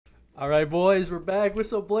All right, boys, we're back with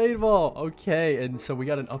some Blade Ball. Okay, and so we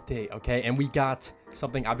got an update, okay? And we got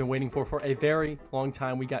something I've been waiting for a very long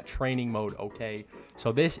time. We got training mode, okay?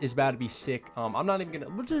 So this is about to be sick. I'm not even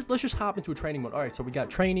gonna, let's just hop into a training mode. All right, so we got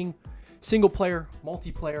training, single player,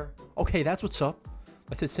 multiplayer. Okay, that's what's up.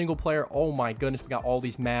 Let's hit single player. Oh my goodness, we got all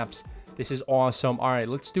these maps. This is awesome. All right,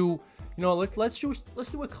 let's do, you know, let's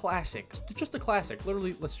do a classic. Just a classic.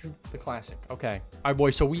 Literally, let's do the classic. Okay. All right,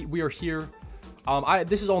 boys, so we are here.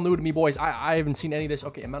 This is all new to me, boys. I haven't seen any of this.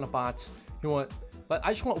 Okay, amount of bots. You know what?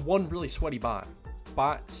 I just want one really sweaty bot.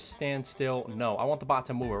 Bot, stand still. No, I want the bot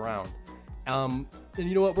to move around. And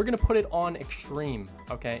you know what? We're gonna put it on extreme.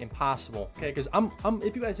 Okay, impossible. Okay, because I'm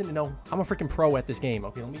if you guys didn't know, I'm a freaking pro at this game.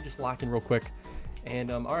 Okay, let me just lock in real quick. And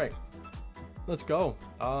all right, let's go.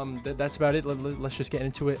 That's about it. Let's just get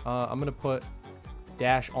into it. I'm gonna put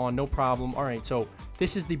dash on, no problem. All right, so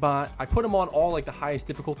this is the bot. I put him on all like the highest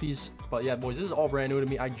difficulties, but yeah, boys, this is all brand new to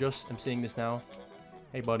me. I just am seeing this now.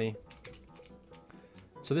 Hey, buddy.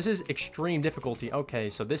 So this is extreme difficulty. Okay,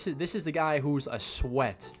 so this is the guy who's a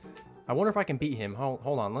sweat. I wonder if I can beat him.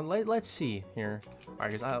 Hold on. Let's see here. All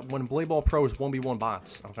right, guys. When Blade Ball Pro is 1v1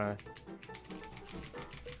 bots. Okay.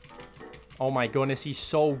 Oh my goodness, he's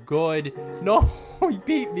so good. No, he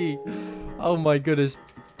beat me. Oh my goodness.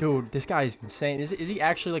 Dude, this guy is insane. Is he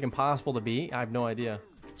actually like impossible to beat? I have no idea.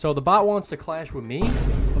 So the bot wants to clash with me?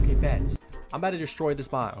 Okay, bet. I'm about to destroy this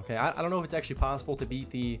bot, okay? I don't know if it's actually possible to beat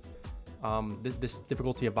the this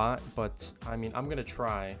difficulty of bot, but I mean, I'm gonna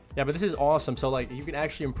try. Yeah, but this is awesome. So like you can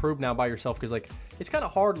actually improve now by yourself, because like it's kind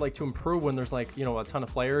of hard like to improve when there's like, you know, a ton of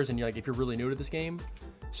players and you're like, if you're really new to this game.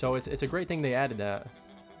 So it's a great thing they added that.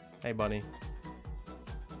 Hey, buddy.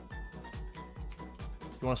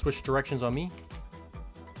 You want to switch directions on me?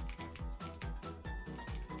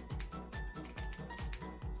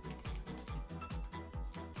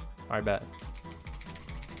 I bet.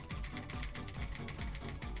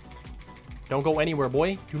 Don't go anywhere,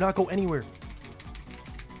 boy. Do not go anywhere.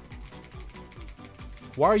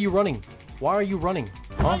 Why are you running? Why are you running?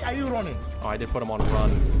 Huh? Why are you running? Oh, I did put him on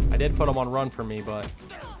run. I did put him on run for me, but...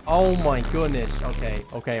 Oh my goodness.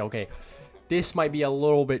 Okay. This might be a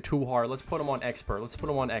little bit too hard. Let's put him on expert. Let's put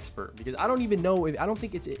him on expert. Because I don't even know if... I don't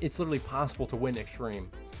think it's literally possible to win extreme.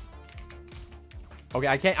 Okay,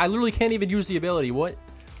 I literally can't even use the ability. What?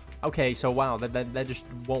 Okay, so wow, that just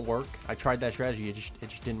won't work. I tried that strategy, it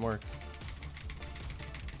just didn't work.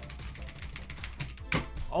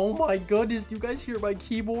 Oh my goodness, do you guys hear my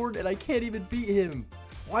keyboard? And I can't even beat him.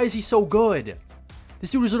 Why is he so good?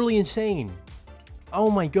 This dude is literally insane.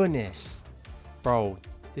 Oh my goodness. Bro,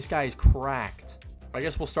 this guy is cracked. I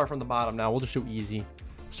guess we'll start from the bottom now. We'll just do easy.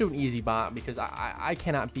 Let's do an easy bot, because I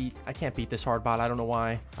can't beat this hard bot. I don't know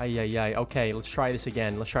why. Okay, let's try this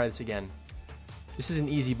again. This is an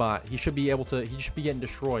easy bot. He should be getting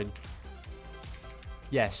destroyed.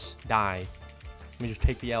 Yes, die. Let me just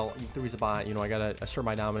take the L. He's a bot. You know, I gotta assert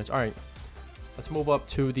my dominance. All right, let's move up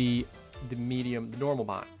to the medium, the normal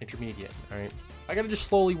bot, intermediate. All right, I gotta just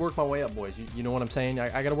slowly work my way up, boys. You know what I'm saying?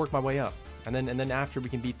 I gotta work my way up, and then after we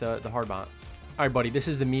can beat the hard bot. All right, buddy. This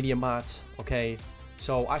is the medium bot. Okay,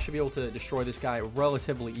 so I should be able to destroy this guy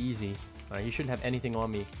relatively easy. All right, he shouldn't have anything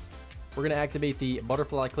on me. We're going to activate the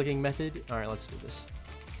butterfly clicking method. All right, let's do this.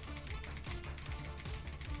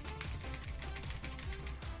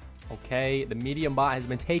 Okay, the medium bot has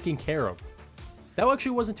been taken care of. That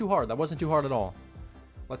actually wasn't too hard. That wasn't too hard at all.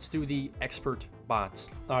 Let's do the expert bots.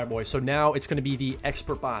 All right, boys. So now it's going to be the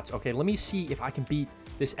expert bots. Okay, let me see if I can beat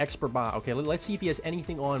this expert bot. Okay, let's see if he has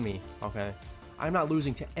anything on me. Okay, I'm not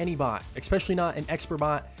losing to any bot, especially not an expert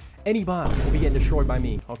bot. Any bot will be getting destroyed by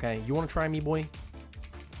me. Okay, you want to try me, boy?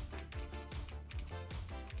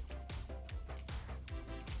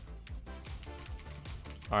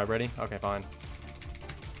 All right, ready? Okay, fine.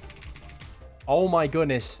 Oh my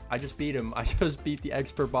goodness, I just beat him. I just beat the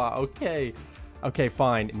expert bot. Okay,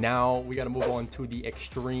 fine. Now we gotta move on to the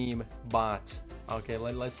extreme bots. Okay,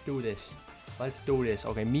 let's do this.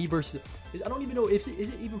 Okay, me versus... I don't even know, is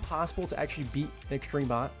it even possible to actually beat an extreme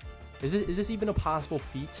bot? Is this even a possible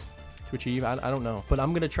feat to achieve? I don't know, but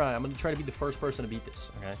I'm gonna try. I'm gonna try to be the first person to beat this,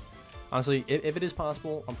 okay? Honestly, if it is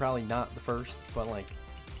possible, I'm probably not the first, but like...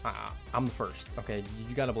 I'm the first. Okay,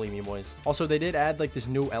 you gotta believe me, boys. Also, they did add like this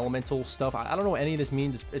new elemental stuff. I don't know what any of this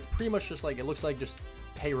means. It's pretty much just like, it looks like just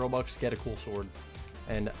pay Robux, get a cool sword.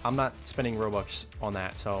 And I'm not spending Robux on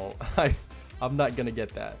that, so I'm not gonna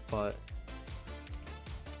get that. But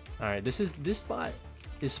all right, this bot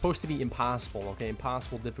is supposed to be impossible. Okay,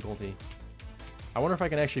 impossible difficulty. I wonder if I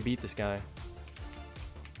can actually beat this guy.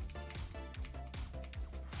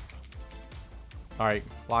 All right,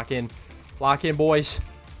 lock in, boys.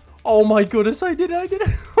 Oh my goodness, I did it.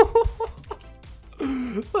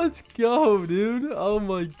 Let's go, dude. Oh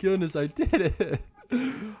my goodness, I did it.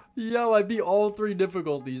 Yo, I beat all 3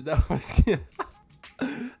 difficulties. That was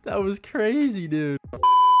that was crazy, dude.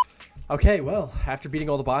 Okay, well, after beating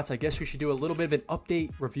all the bots, I guess we should do a little bit of an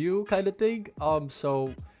update review kind of thing.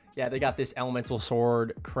 So yeah, they got this elemental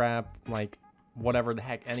sword crap, like whatever the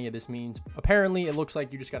heck any of this means. Apparently, it looks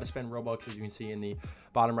like you just got to spend Robux, as you can see in the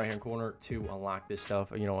bottom right hand corner, to unlock this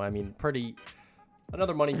stuff. You know, I mean,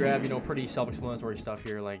 another money grab, you know, pretty self-explanatory stuff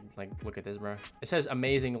here. Like look at this, bro. It says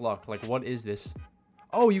amazing luck. Like, what is this?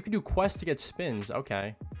 Oh, you can do quests to get spins.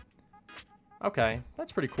 Okay,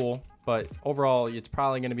 that's pretty cool. But overall, it's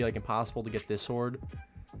probably going to be like impossible to get this sword.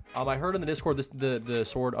 I heard in the Discord the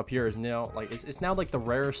sword up here is now like it's now like the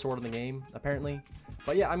rarest sword in the game apparently.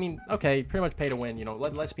 But yeah, I mean, okay, pretty much pay to win. You know,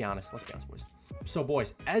 let's be honest, boys. So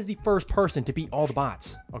boys, as the first person to beat all the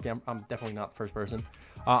bots, okay, I'm definitely not the first person.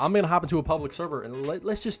 I'm gonna hop into a public server and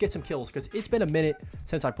let's just get some kills because it's been a minute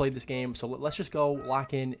since I played this game. So let's just go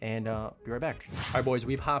lock in and be right back. All right, boys,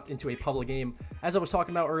 we've hopped into a public game. As I was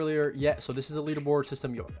talking about earlier, yeah. So this is a leaderboard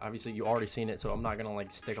system. Obviously you already seen it, so I'm not gonna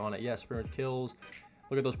like stick on it. Yes, pretty much kills.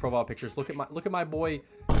 Look at those profile pictures. Look at my boy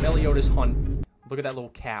Meliodas Hunt. Look at that little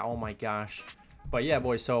cat. Oh my gosh. But yeah,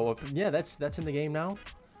 boys. So yeah, that's in the game now.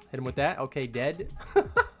 Hit him with that. Okay, dead.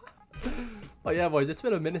 But yeah, boys, it's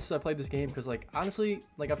been a minute since I played this game because, like, honestly,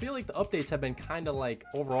 like, I feel like the updates have been kind of, like,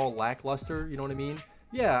 overall lackluster, you know what I mean?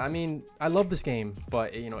 Yeah, I mean, I love this game,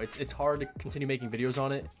 but, you know, it's hard to continue making videos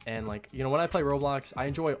on it, and, like, you know, when I play Roblox, I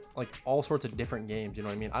enjoy, like, all sorts of different games, you know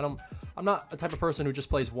what I mean? I'm not a type of person who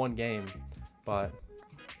just plays one game, but,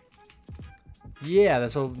 yeah,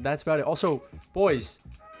 that's about it. Also, boys,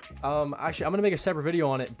 actually, I'm gonna make a separate video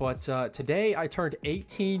on it, but, today I turned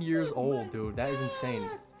 18 years old, dude. That is insane.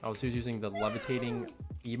 I was using the levitating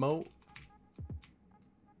emote.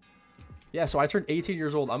 Yeah, so I turned 18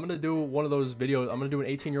 years old. I'm gonna do one of those videos. I'm gonna do an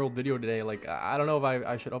 18-year-old video today. Like, I don't know if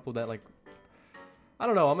I should upload that. Like, I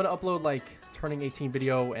don't know. I'm gonna upload like turning 18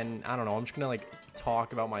 video, and I don't know. I'm just gonna like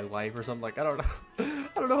talk about my life or something. Like, I don't know.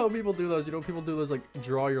 I don't know how people do those. You know, people do those like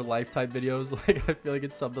draw your life type videos. Like, I feel like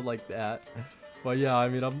it's something like that. But yeah, I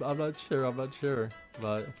mean, I'm not sure. I'm not sure,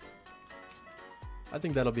 but I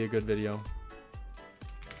think that'll be a good video.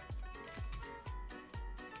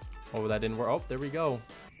 Oh, that didn't work. Oh, there we go.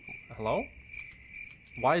 Hello?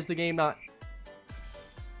 Why is the game not...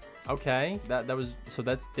 Okay, that was... So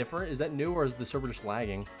that's different? Is that new or is the server just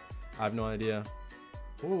lagging? I have no idea.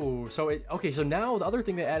 Ooh, so it... Okay, so now the other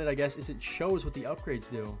thing they added, I guess, is it shows what the upgrades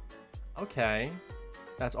do. Okay.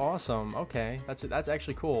 That's awesome. Okay, that's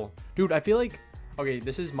actually cool. Dude, I feel like... Okay,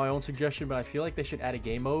 this is my own suggestion, but I feel like they should add a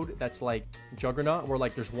game mode that's like Juggernaut, where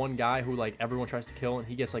like there's one guy who like everyone tries to kill and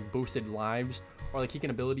he gets like boosted lives, or like he can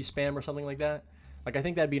ability spam or something like that. Like, I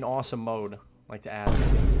think that'd be an awesome mode, like, to add.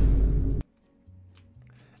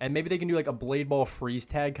 And maybe they can do like a Blade Ball freeze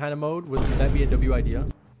tag kind of mode. Would that be a W idea?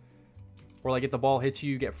 Or like if the ball hits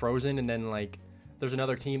you, you get frozen, and then like there's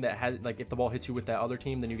another team that has like if the ball hits you with that other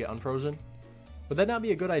team, then you get unfrozen. Would that not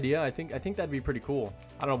be a good idea? I think that'd be pretty cool.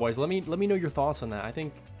 I don't know, boys. Let me know your thoughts on that. I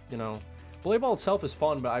think, you know, Blade Ball itself is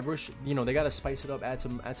fun, but I wish, you know, they gotta spice it up, add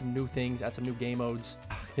some new things, add some new game modes.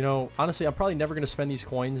 You know, honestly, I'm probably never gonna spend these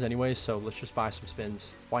coins anyway, so let's just buy some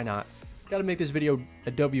spins. Why not? Gotta make this video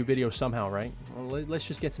a W video somehow, right? Well, let's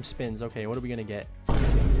just get some spins. Okay, what are we gonna get?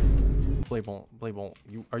 Blade Ball,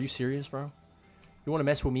 are you serious, bro? You wanna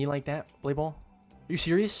mess with me like that, Blade Ball? Are you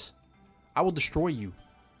serious? I will destroy you.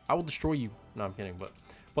 I will destroy you. No, I'm kidding, but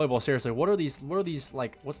Blade Ball, seriously, what are these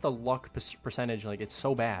like, what's the luck percentage? Like, it's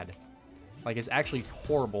so bad. Like, it's actually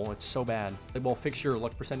horrible. It's so bad. Blade Ball, fix your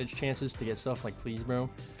luck percentage chances to get stuff, like, please, bro.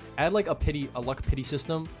 Add like a luck pity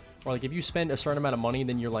system, or like if you spend a certain amount of money,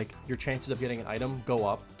 then your chances of getting an item go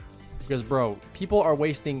up. Because, bro, people are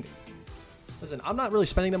wasting. Listen, I'm not really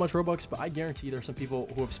spending that much Robux, but I guarantee there's some people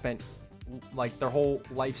who have spent like their whole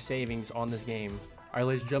life savings on this game. All right,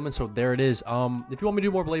 ladies and gentlemen, so there it is. If you want me to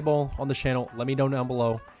do more Blade Ball on the channel, let me know down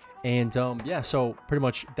below. And yeah, so pretty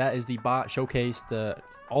much that is the bot showcase,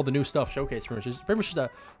 all the new stuff showcase, pretty much just a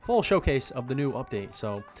full showcase of the new update.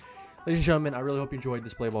 So, ladies and gentlemen, I really hope you enjoyed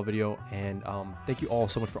this Blade Ball video, and thank you all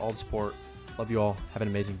so much for all the support. Love you all. Have an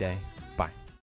amazing day.